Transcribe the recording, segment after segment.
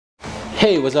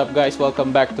Hey, what's up guys?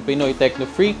 Welcome back to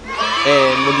PinoytechnoFreak.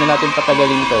 And huwag na natin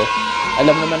patagalin to.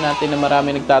 Alam naman natin na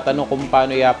marami nagtatanong kung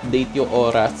paano i-update yung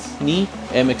oras ni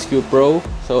MXQ Pro.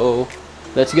 So,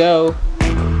 let's go!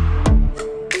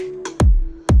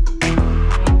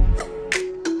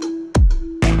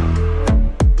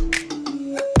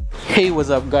 Hey, what's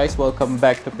up guys? Welcome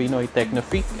back to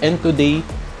PinoytechnoFreak. And today,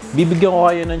 bibigyan ko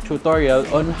kayo ng tutorial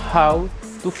on how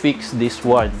to fix this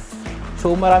one.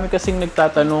 So, marami kasing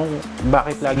nagtatanong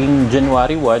bakit laging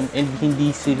January 1 and hindi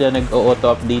sila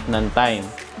nag-auto-update ng time.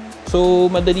 So,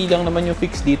 madali lang naman yung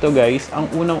fix dito guys. Ang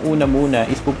unang-una muna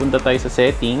is pupunta tayo sa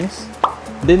settings.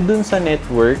 Then, dun sa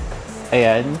network,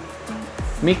 ayan,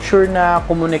 make sure na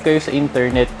kumunik kayo sa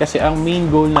internet kasi ang main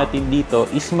goal natin dito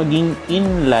is maging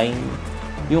inline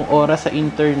yung oras sa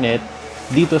internet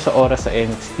dito sa oras sa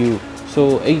MXQ.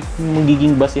 So, ay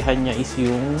magiging basihan niya is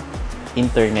yung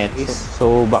internet.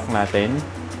 So, back natin.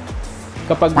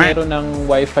 Kapag meron ng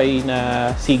wifi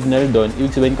na signal doon,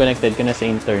 ibig sabihin connected ka na sa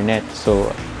internet. So,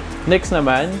 next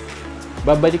naman,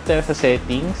 babalik tayo sa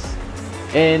settings.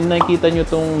 And nakikita nyo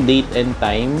tong date and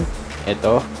time.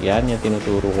 Ito, yan, yung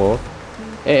tinuturo ko.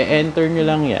 Enter nyo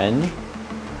lang yan.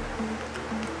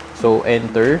 So,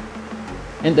 enter.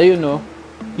 And ayun no,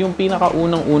 yung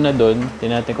pinakaunang-una doon,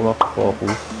 tinatin ko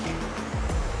ma-focus.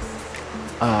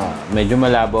 Medyo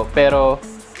malabo. Pero,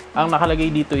 ang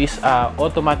nakalagay dito is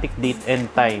automatic date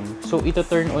and time. So, ito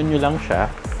turn on nyo lang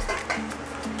siya.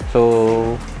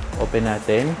 So, open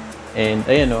natin. And,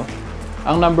 ayan o.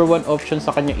 Ang number one option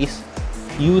sa kanya is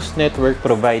use network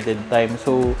provided time.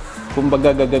 So,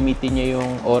 kumbaga gagamitin niya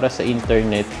yung oras sa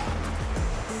internet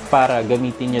para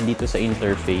gamitin niya dito sa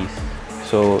interface.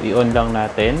 So, i-on lang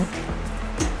natin.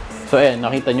 So, ayan,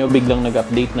 nakita nyo, biglang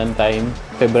nag-update ng time,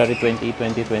 February 28,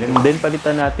 2020. And then,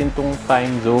 palitan natin tong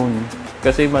time zone.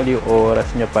 Kasi mali yung oras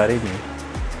niya pa rin eh.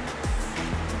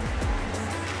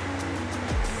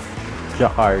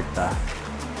 Jakarta.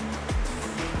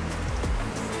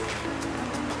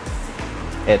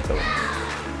 Eto.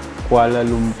 Kuala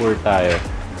Lumpur tayo.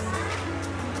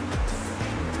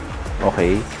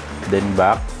 Okay. Then,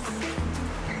 back.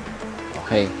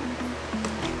 Okay.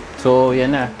 So,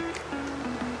 yan na.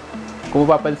 Kung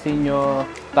mapapansin nyo,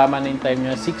 tama na yung time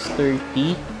nyo,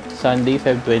 6:30, Sunday,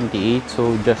 Feb 28.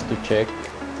 So, just to check.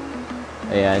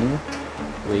 Ayan.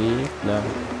 Wait lang.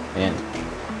 Ayan.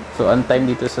 So, ang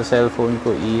time dito sa cellphone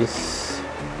ko is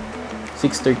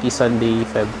 6:30, Sunday,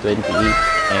 Feb 28.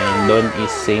 And doon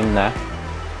is same na.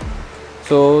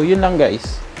 So, yun lang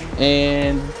guys.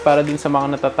 And, para din sa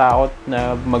mga natatakot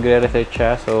na magre-reset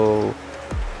siya, so,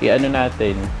 i-ano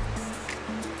natin,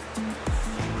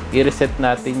 i-reset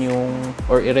natin yung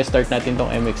or i-restart natin tong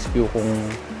MXQ kung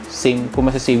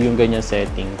masasave yung ganyan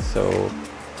settings. So,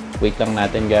 wait lang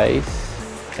natin guys.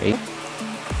 Okay.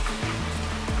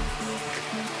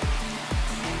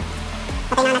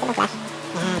 Okay na natin yung flash.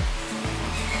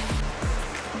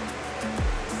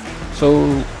 So,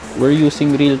 we're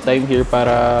using real time here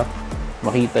para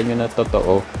makita nyo na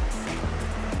totoo.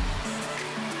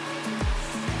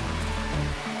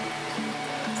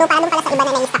 So, paano pala sa iba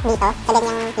na na-stuck dito sa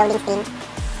ganyang loading screen?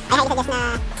 I highly suggest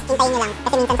na hintayin nyo lang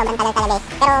kasi minsan sobrang tagal talaga eh.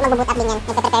 Pero mag-boot up din yan.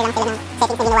 Nagpe-prepare lang sila ng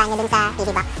settings na ginawa nyo dun sa TV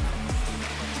box.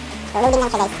 So, loading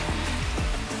lang siya guys.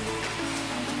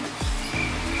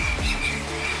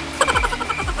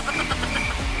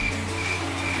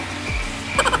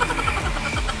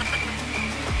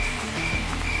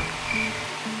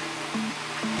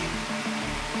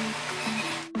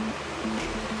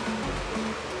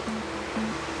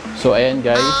 So, ayan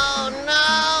guys. Oh no!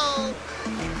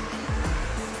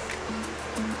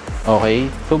 Okay.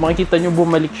 So, makikita nyo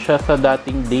bumalik siya sa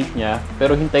dating date niya.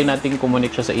 Pero hintay natin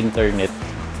kumunik siya sa internet.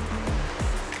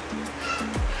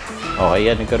 Okay,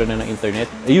 yan. Nagkaroon na ng internet.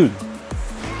 Ayun!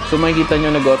 So, makikita nyo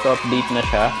nag-auto-update na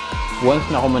siya. Once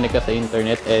na kumunik ka sa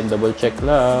internet. And double check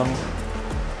lang.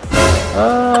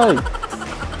 Ay!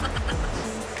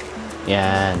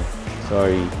 Yan.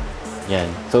 Sorry. Yan.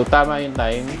 So, tama yung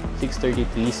time.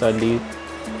 6:33, Sunday,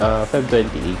 Feb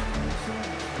 28.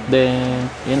 Then,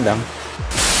 yan lang.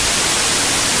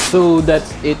 So,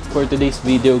 that's it for today's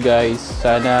video, guys.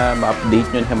 Sana ma-update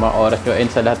nyo sa mga oras nyo. And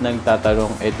sa lahat ng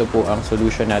tatanong, ito po ang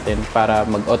solution natin para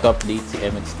mag-auto-update si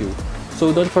MXQ. So,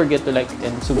 don't forget to like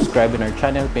and subscribe in our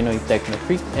channel,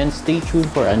 PinoytechnoFreak. And stay tuned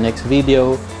for our next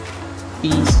video.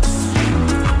 Peace!